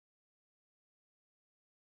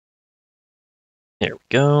There we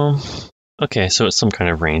go. Okay, so it's some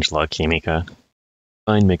kind of range lock Himika.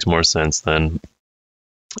 Mine makes more sense than...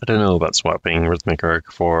 I don't know about swapping Rhythmic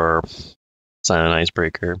Arc for Silent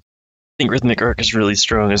Icebreaker. I think Rhythmic Arc is really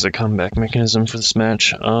strong as a comeback mechanism for this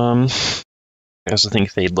match. I also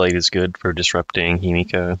think Fade Light is good for disrupting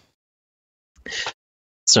Himika.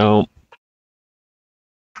 So,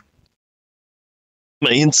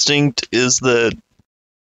 my instinct is that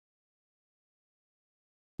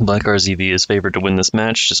BlackRzv is favored to win this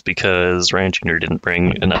match just because ryanjr didn't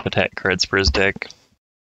bring enough attack cards for his deck.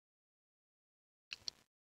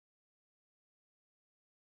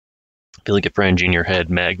 I feel like if ryanjr had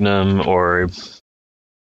Magnum or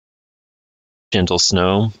Gentle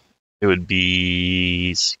Snow, it would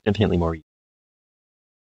be significantly more.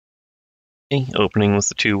 Okay, opening with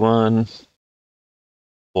the 2-1.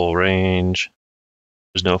 Full range.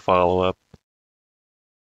 There's no follow-up.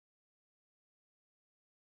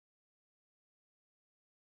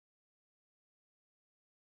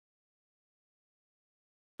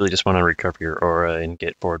 Really just want to recover your aura and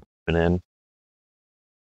get forward movement in.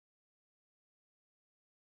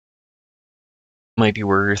 Might be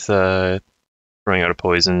worth throwing out a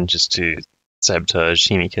poison just to sabotage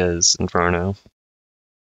Himika's Inferno.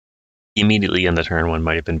 Immediately on the turn one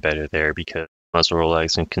might have been better there because Muscle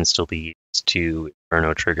Relaxant can still be used to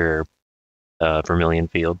Inferno trigger Vermilion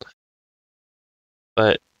Field.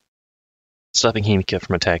 But stopping Himika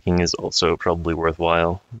from attacking is also probably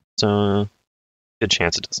worthwhile. So, good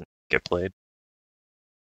chance it doesn't get played.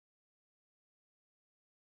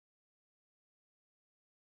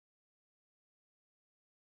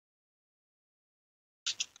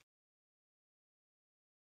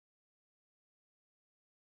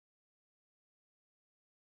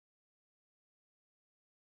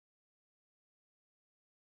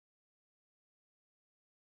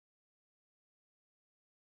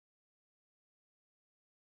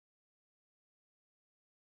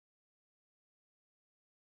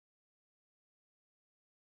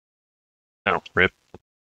 Oh, rip.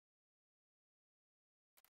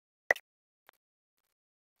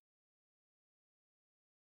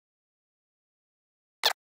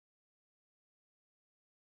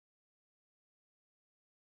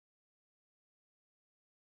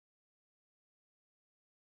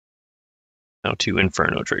 Now 2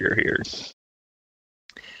 Inferno trigger here.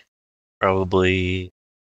 Probably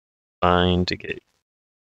fine to get...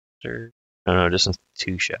 I don't know, just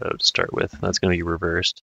 2 Shadow to start with. That's going to be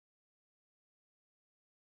reversed.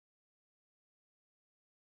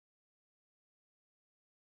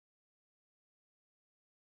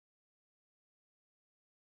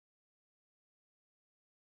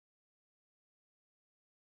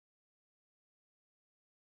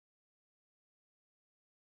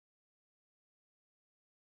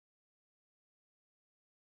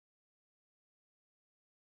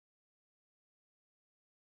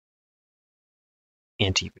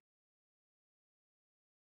 Anti...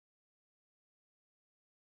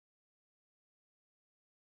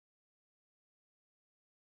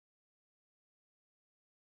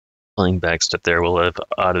 Playing Backstep there will have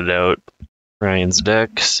odded out Ryan's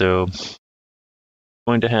deck, so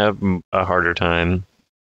going to have a harder time.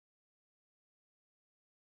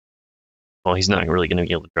 Well, he's not really going to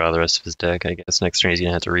be able to draw the rest of his deck, I guess. Next turn he's going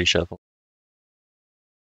to have to reshuffle.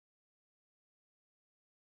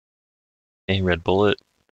 Okay, Red Bullet.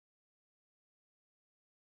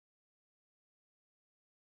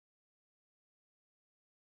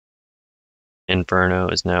 Inferno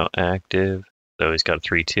is now active, so he's got a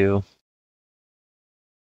 3-2.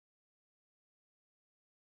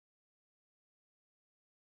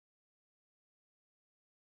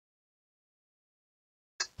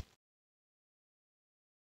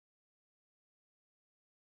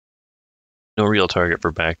 No real target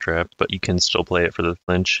for Backtrap, but you can still play it for the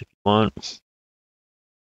flinch if you want.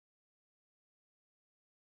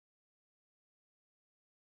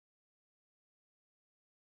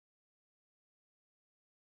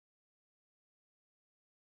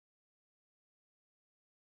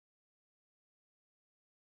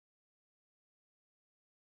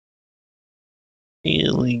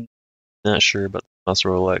 Really not sure about the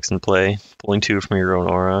Muscle Relax and play. Pulling 2 from your own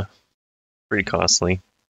aura, pretty costly.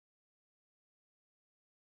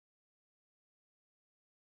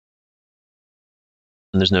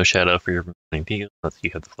 And there's no shadow for your Vermilion Field, unless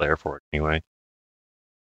you have the flare for it anyway.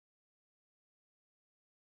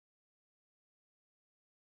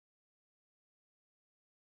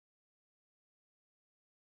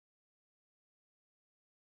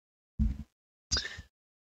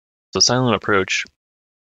 So Silent Approach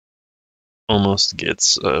almost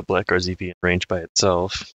gets BlackRzv in range by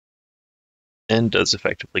itself. and does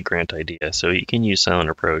effectively grant idea. So you can use Silent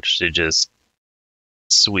Approach to just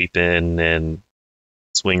sweep in and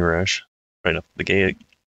swing rush right up the gate.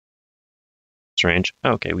 Strange.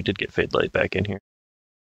 Okay, we did get Fade Light back in here.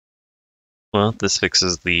 Well, this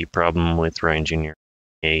fixes the problem with Ryan Jr.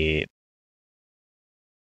 A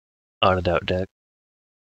audited out deck.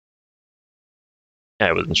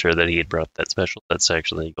 I wasn't sure that he had brought that special. That's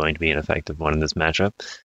actually going to be an effective one in this matchup.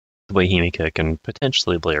 The way Himika can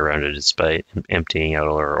potentially play around it despite emptying out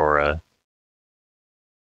our aura.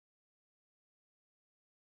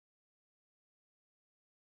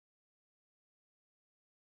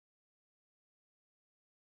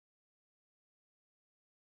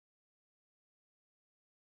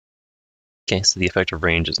 Okay, so the effective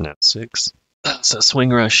range is now 6. So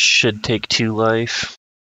Swing Rush should take 2 life.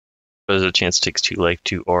 There's a chance it takes 2 life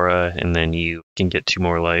to aura, and then you can get 2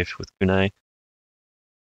 more life with Kunai.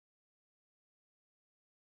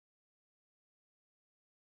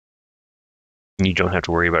 You don't have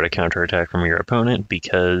to worry about a counterattack from your opponent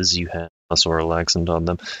because you have muscle relaxant on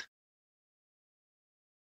them.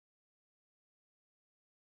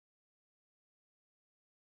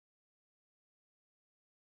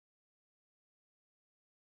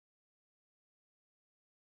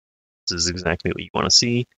 This is exactly what you want to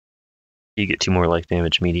see. You get 2 more life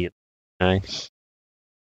damage immediately.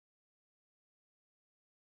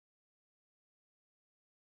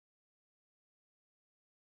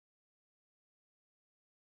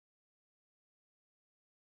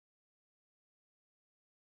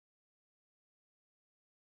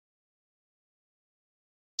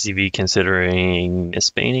 ZV considering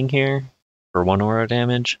Mistbaiting here for 1 aura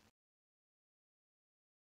damage.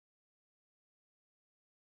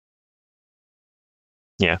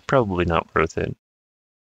 Yeah, probably not worth it.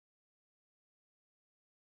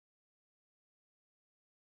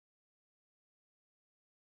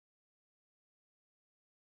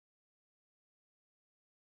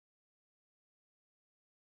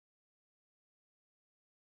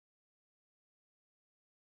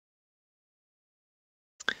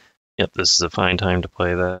 Yep, this is a fine time to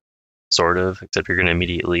play that. Sort of, except you're going to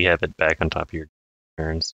immediately have it back on top of your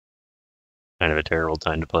turns. Kind of a terrible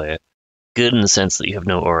time to play it. Good in the sense that you have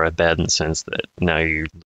no aura, bad in the sense that now you're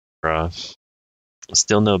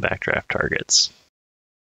still no backdraft targets.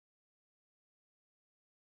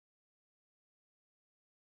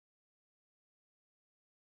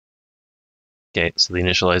 Okay, so the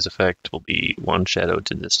initialize effect will be 1 shadow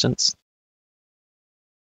to distance.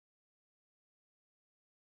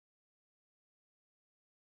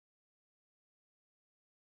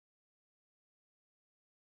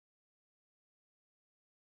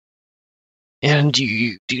 And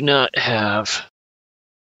you do not have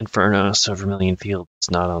Inferno, so Vermilion Field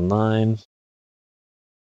is not online.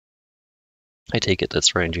 I take it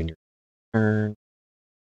that's ranging your turn.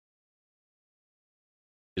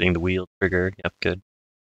 Getting the wheel trigger, yep, good.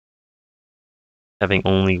 Having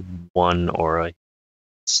only 1 aura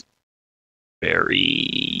is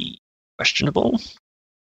very questionable.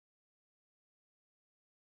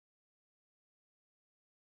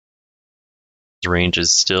 His range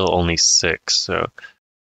is still only 6, so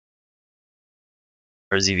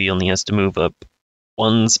RZV only has to move up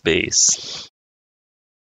 1 space.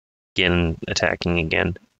 Again, attacking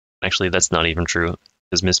again. Actually, that's not even true,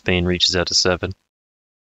 because Mistbane reaches out to 7.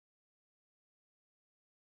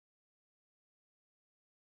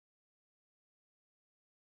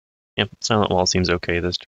 Yep, Silent Wall seems okay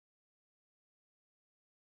this turn.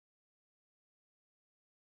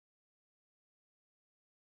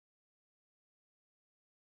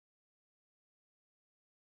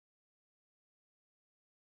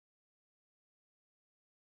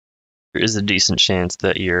 There is a decent chance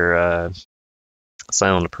that your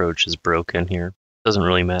Silent Approach is broken here. Doesn't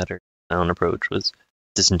really matter. Silent Approach was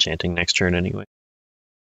disenchanting next turn anyway.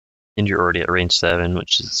 And you're already at range 7,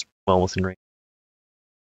 which is well within range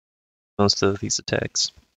of most of these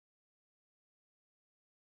attacks.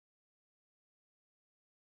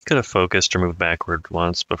 Could have focused or moved backward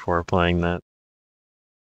once before applying that.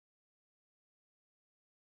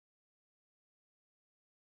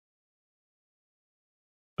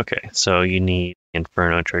 Okay, so you need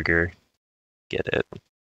Inferno trigger. Get it.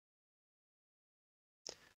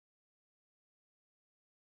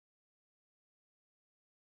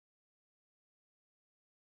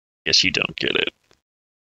 Yes, you don't get it.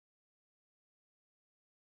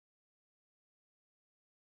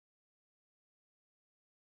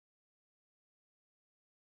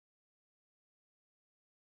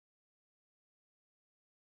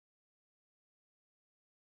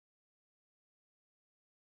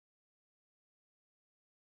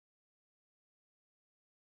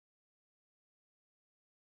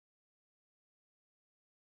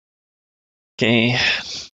 Okay.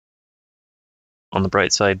 On the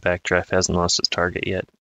bright side, BlackRzv hasn't lost its target yet.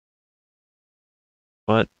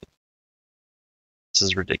 What? This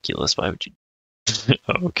is ridiculous. Why would you?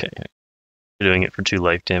 Oh, okay. You're doing it for 2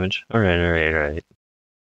 life damage. Alright.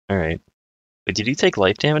 Alright. Wait, did you take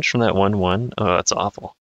life damage from that 1-1? Oh, that's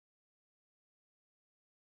awful.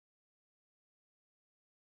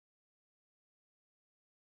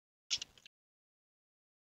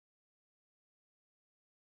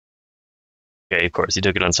 Okay, of course, he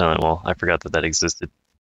took it on Silent Wall. I forgot that that existed.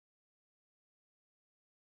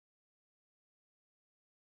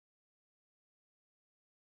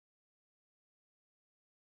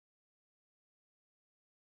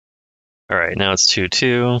 Alright, now it's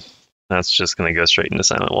 2-2. That's just gonna go straight into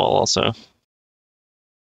Silent Wall also.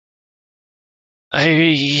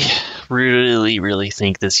 I really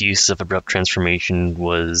think this use of Abrupt Transformation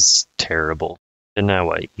was terrible. And now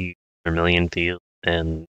what? You Vermilion Field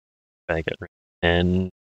and back at and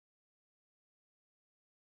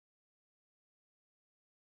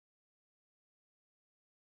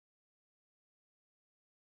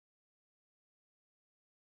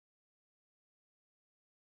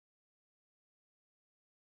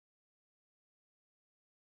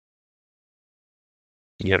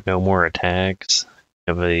you have no more attacks.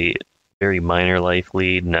 You have a very minor life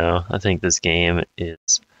lead. No, I think this game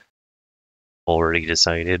is already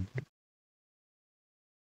decided.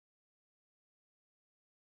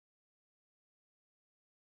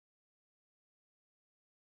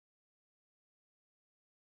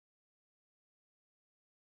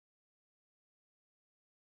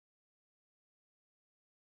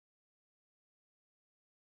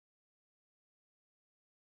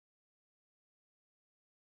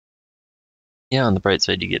 Yeah, on the bright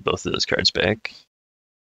side, you get both of those cards back.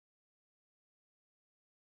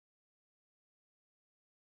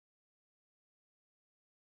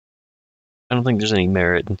 I don't think there's any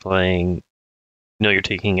merit in playing. You know, you're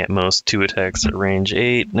taking at most 2 attacks at range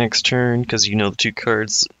 8 next turn because you know the 2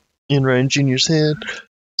 cards in Ryan Jr.'s hand.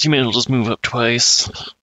 So you may as well just move up twice.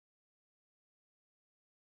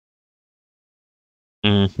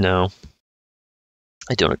 No,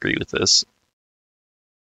 I don't agree with this.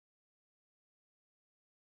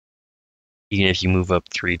 Even if you move up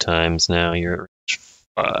 3 times now, you're at range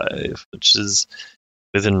 5, which is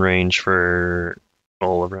within range for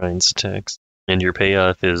all of Ryan's attacks. And your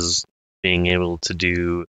payoff is being able to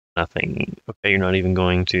do nothing. Okay, you're not even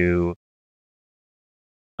going to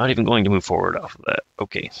move forward off of that.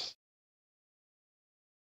 Okay.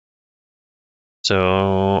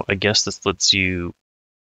 So I guess this lets you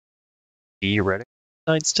theoretically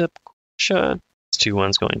sidestep shot. It's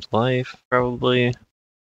 2-1s going to life, probably.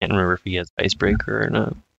 Can't remember if he has Icebreaker or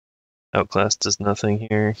not. Outclass does nothing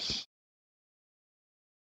here.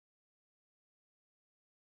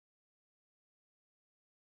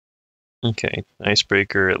 Okay,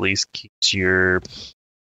 Icebreaker at least keeps your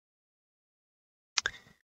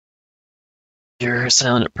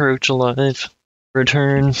silent approach alive.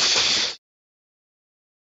 Return.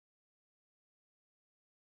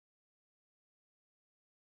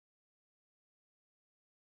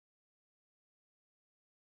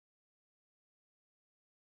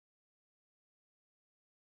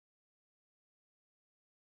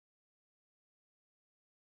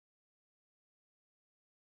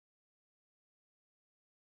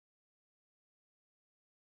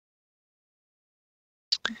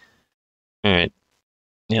 Alright.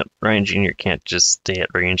 Yep, Ryan Jr. can't just stay at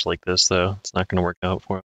range like this, though. It's not going to work out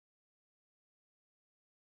for him.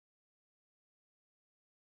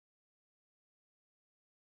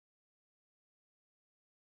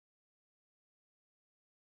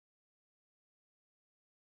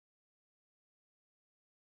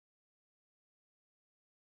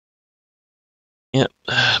 Yep,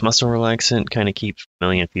 muscle relaxant kind of keeps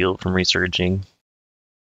Vermilion Field from resurging.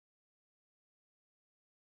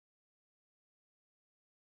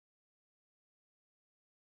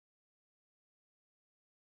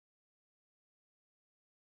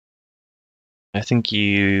 I think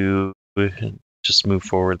you just move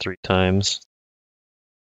forward 3 times.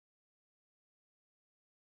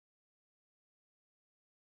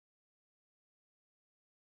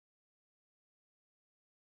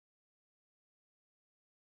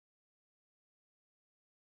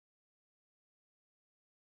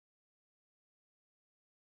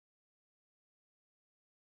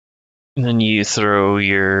 And then you throw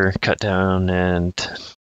your cut down and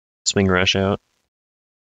swing rush out.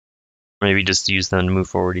 Maybe just use them to move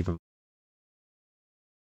forward even.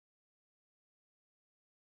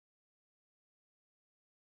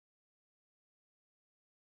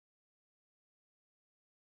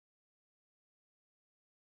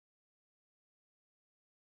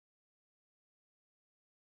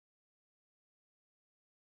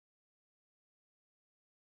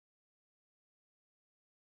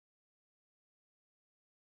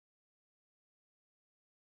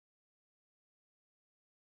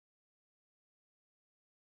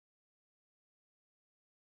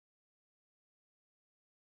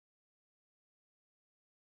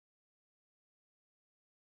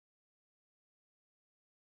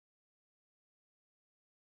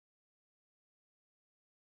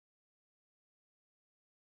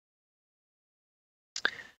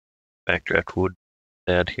 backdraft would be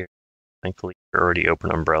bad here. Thankfully, you're already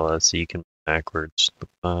open umbrella, so you can move backwards.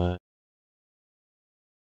 I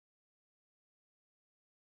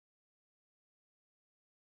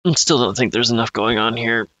still don't think there's enough going on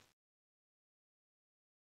here.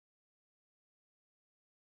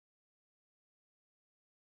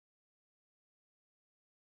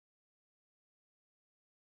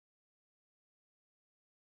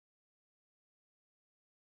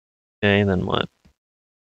 Okay, then what?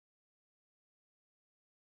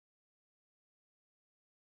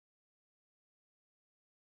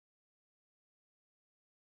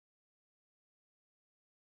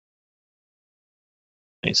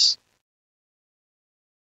 Nice.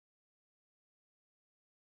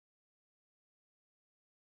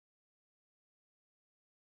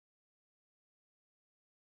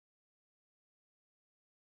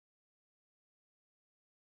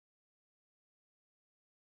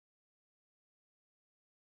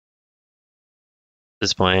 At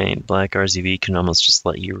this point, BlackRzv can almost just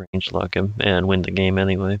let you range lock him and win the game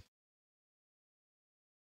anyway.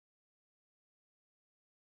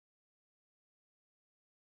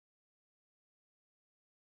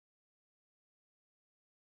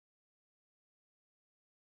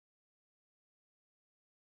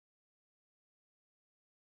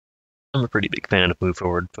 I'm a pretty big fan of move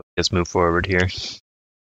forward, focus move forward here.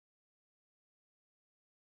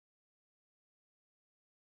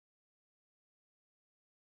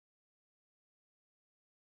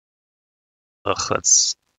 Ugh,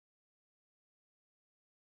 that's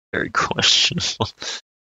very questionable.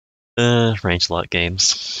 Range lock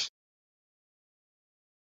games.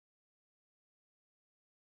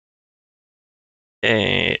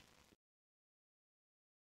 Hey,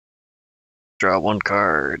 draw one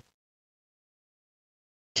card.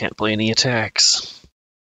 Can't play any attacks.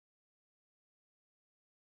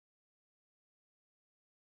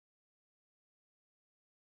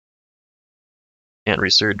 Can't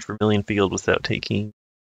research Vermilion Field without taking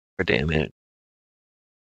more damage.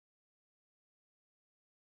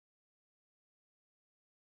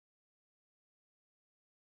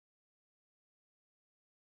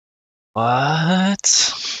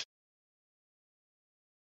 What?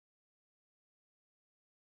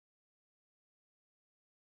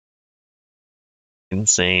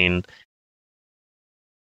 Insane.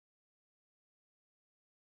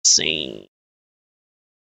 Insane.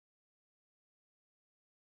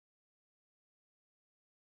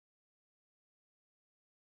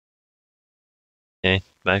 Okay,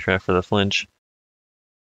 backtrack for the flinch.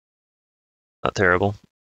 Not terrible.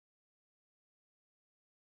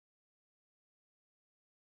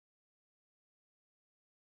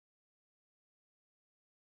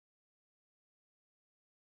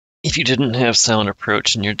 If you didn't have Silent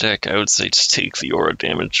Approach in your deck, I would say just take the aura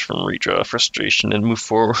damage from redraw frustration and move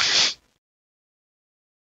forward.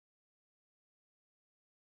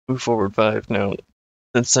 Move forward 5 now.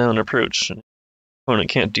 Then Silent Approach.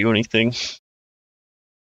 Opponent can't do anything.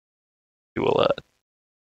 Do a lot.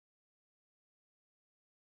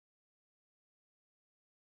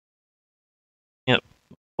 Yep.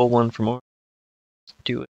 Pull one for more.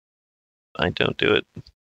 Do it. I don't do it.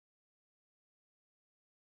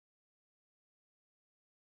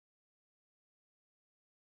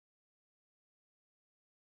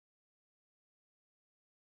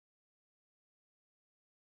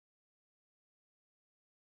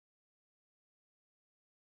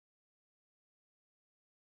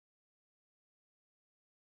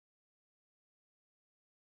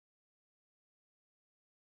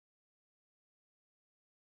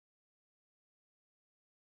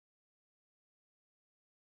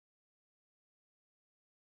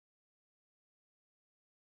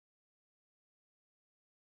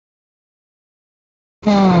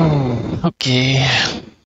 Okay.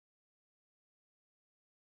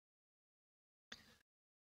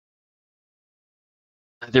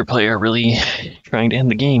 Either player really trying to end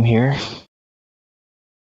the game here.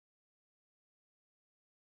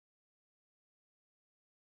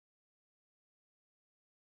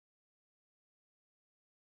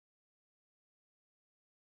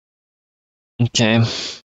 Okay.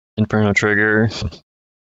 Inferno trigger.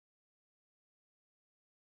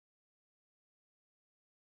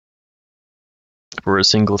 For a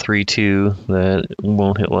single 3/2 that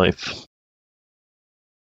won't hit life.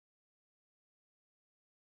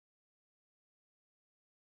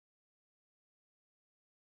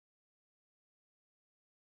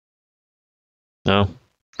 No.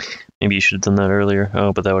 Maybe you should have done that earlier.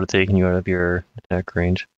 Oh, but that would have taken you out of your attack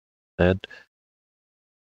range. Bad.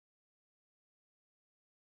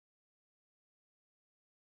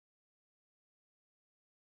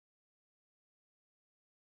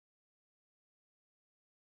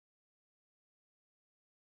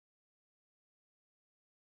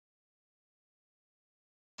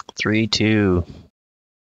 3-2.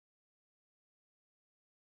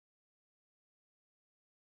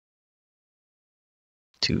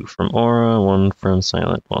 Two from Aura, one from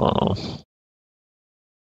Silent Wall.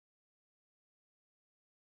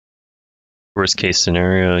 Worst case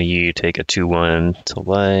scenario, you take a 2-1 to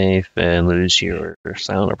life and lose your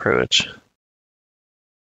Silent Approach.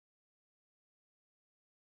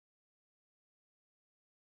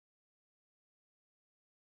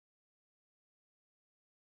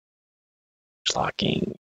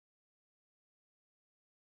 Locking.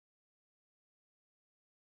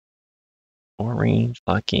 More range,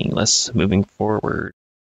 locking, less moving forward.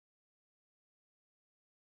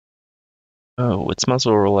 Oh, it's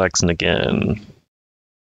muscle relaxing again.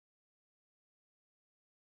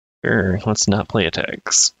 Sure, let's not play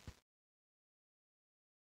attacks.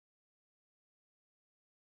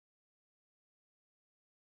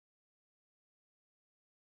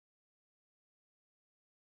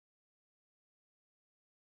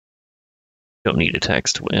 Don't need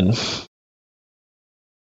attacks to win.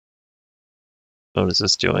 What is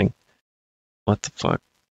this doing? What the fuck?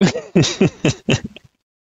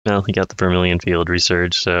 Well, he got the Vermilion Field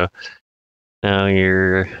Resurge, so now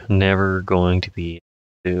you're never going to be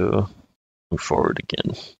able to move forward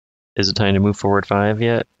again. Is it time to move forward 5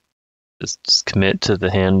 yet? Just commit to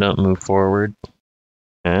the hand dump, move forward.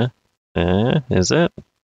 Is it?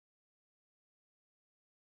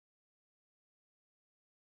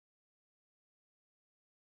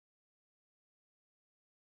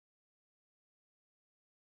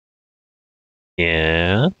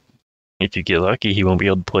 Yeah. If you get lucky, he won't be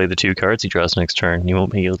able to play the 2 cards he draws next turn. You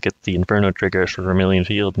won't be able to get the Inferno trigger for Vermilion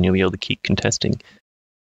Field, and you'll be able to keep contesting.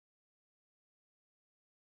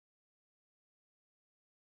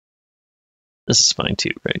 This is fine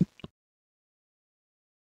too, right?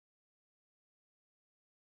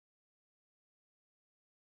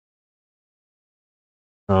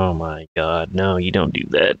 Oh my god, no, you don't do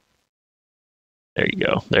that. There you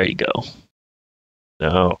go, there you go.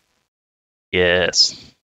 No. Yes.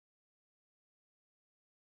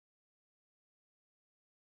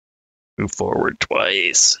 Move forward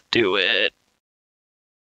twice. Do it.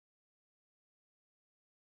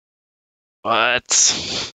 What?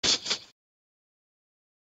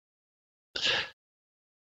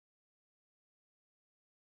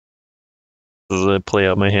 Does I play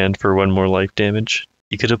out my hand for 1 more life damage?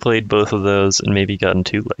 You could have played both of those and maybe gotten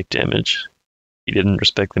 2 life damage. You didn't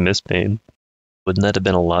respect the Mistbane. Wouldn't that have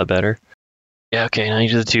been a lot better? Yeah, okay, now you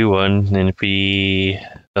do the 2-1, and if he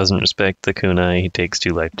doesn't respect the kunai, he takes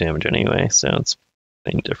 2 life damage anyway, so it's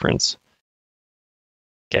the same difference.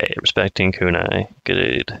 Okay, respecting kunai.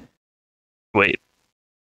 Good. Wait.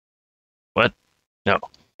 What? No.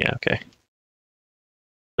 Yeah, okay.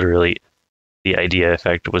 Literally, the idea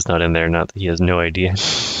effect was not in there, not that he has no idea.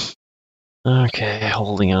 Okay,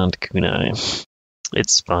 holding on to kunai.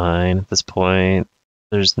 It's fine at this point.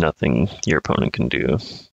 There's nothing your opponent can do.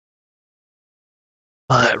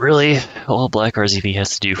 But really, all BlackRzv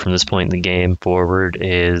has to do from this point in the game forward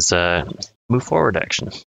is move forward action.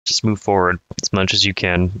 Just move forward as much as you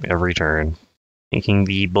can every turn. Making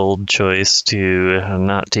the bold choice to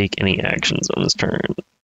not take any actions on this turn.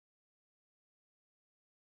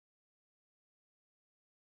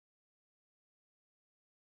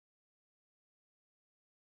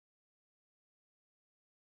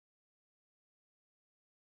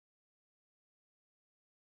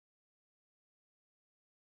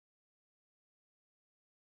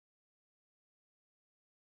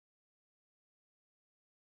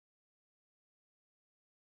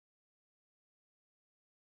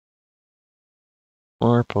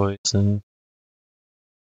 More poison.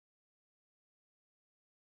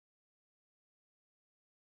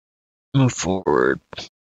 Move forward.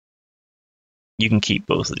 You can keep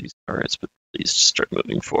both of these cards, but please just start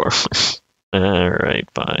moving forward. Alright,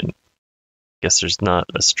 fine. Guess there's not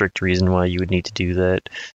a strict reason why you would need to do that.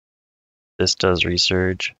 This does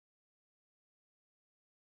resurge.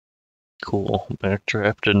 Cool.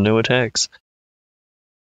 Backdraft and no attacks.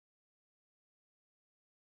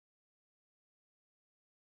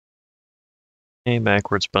 Okay,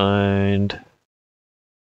 backwards bind.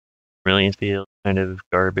 Brilliant Field, kind of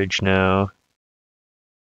garbage now.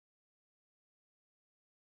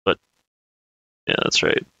 But, yeah, that's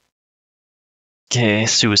right. Okay,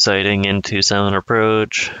 suiciding into Silent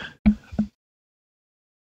Approach.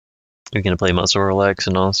 You're gonna play Muscle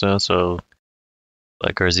Relaxin also, so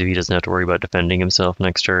BlackRzv doesn't have to worry about defending himself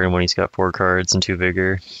next turn when he's got 4 cards and 2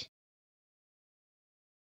 Vigor.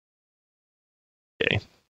 Okay,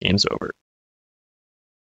 game's over.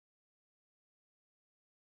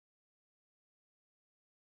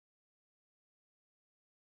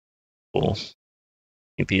 Cool.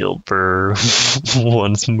 You healed for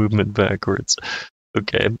one's movement backwards.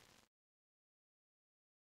 Okay.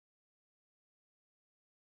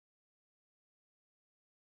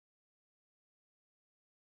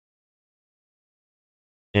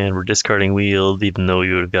 And we're discarding wield, even though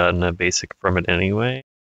you would have gotten a basic from it anyway.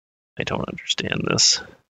 I don't understand this.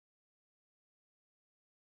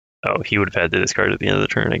 Oh, he would have had to discard at the end of the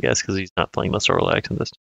turn, I guess, because he's not playing Muscle Relax in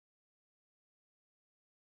this.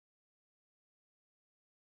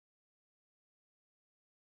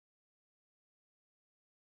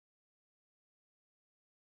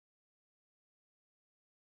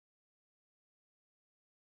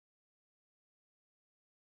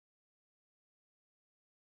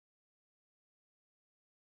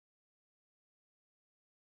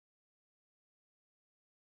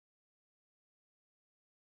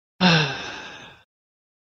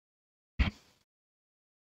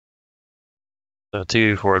 So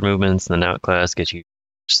 2 forward movements, and then outclass gets you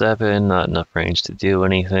 7, not enough range to do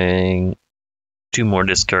anything. 2 more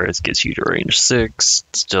discards gets you to range 6,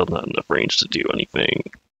 still not enough range to do anything.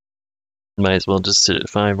 Might as well just sit at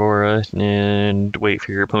 5 aura and wait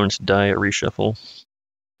for your opponent to die at reshuffle.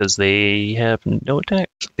 Because they have no attack.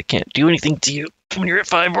 They can't do anything to you when you're at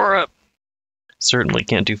 5 aura. Certainly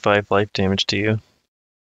can't do 5 life damage to you.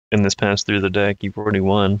 In this pass through the deck, you've already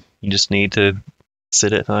won. You just need to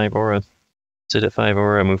sit at 5 aura. Sit at 5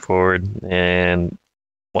 aura, move forward, and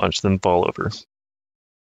watch them fall over.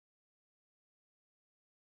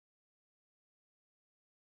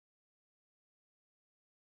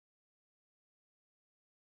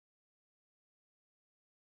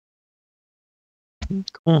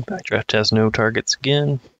 Cool. Backdraft has no targets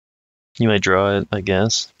again. You might draw it, I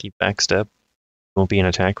guess. Keep backstep. Won't be in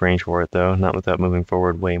attack range for it, though. Not without moving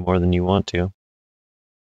forward way more than you want to.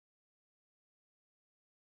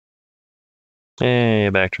 Hey,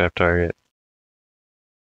 a backdraft target.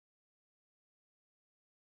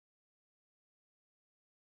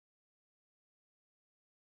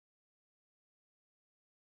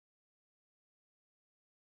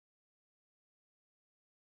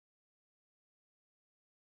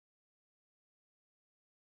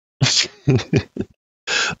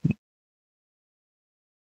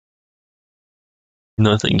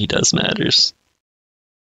 Nothing he does matters.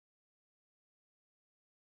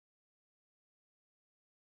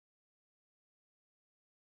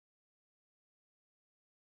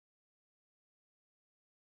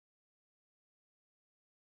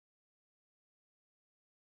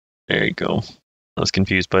 There you go. I was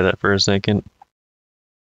confused by that for a second.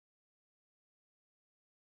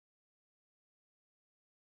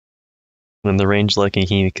 When the range lucky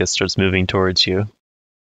Himika starts moving towards you.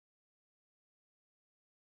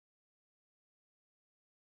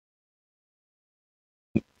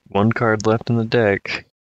 One card left in the deck. I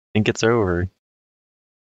think it's over.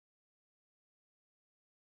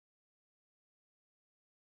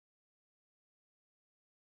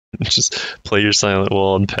 Just play your silent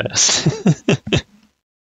wall and pass.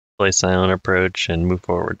 Play silent approach and move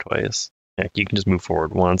forward twice. Heck, you can just move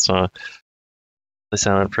forward once, huh? Play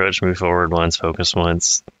silent approach, move forward once, focus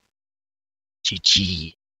once.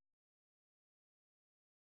 GG.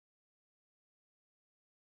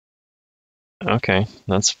 Okay,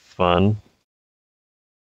 that's fun.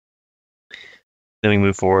 Then we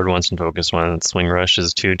move forward once and focus once. Swing rush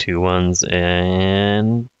is 2 2-1s,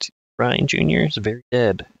 and Ryan Jr. is very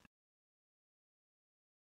dead.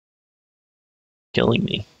 Killing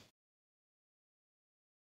me.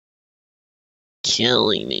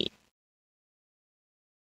 Killing me.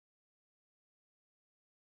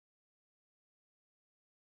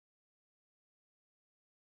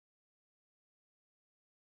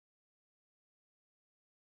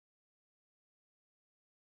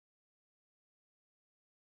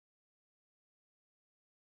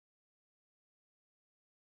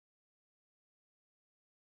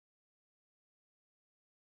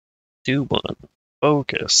 Two, one.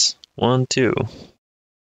 Focus. 1, 2.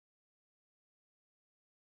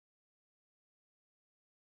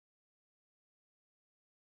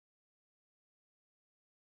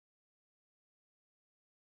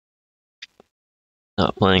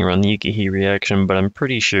 Not playing around the Yukihi reaction, but I'm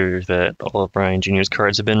pretty sure that all of Ryan Jr.'s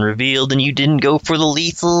cards have been revealed and you didn't go for the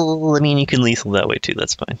lethal. I mean, you can lethal that way too,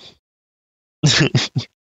 that's fine.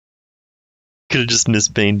 Could have just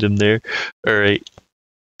misbaned him there. Alright.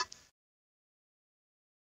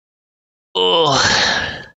 Oh.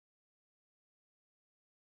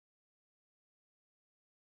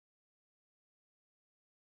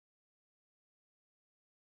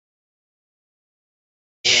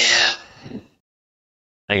 Yeah.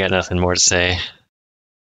 I got nothing more to say.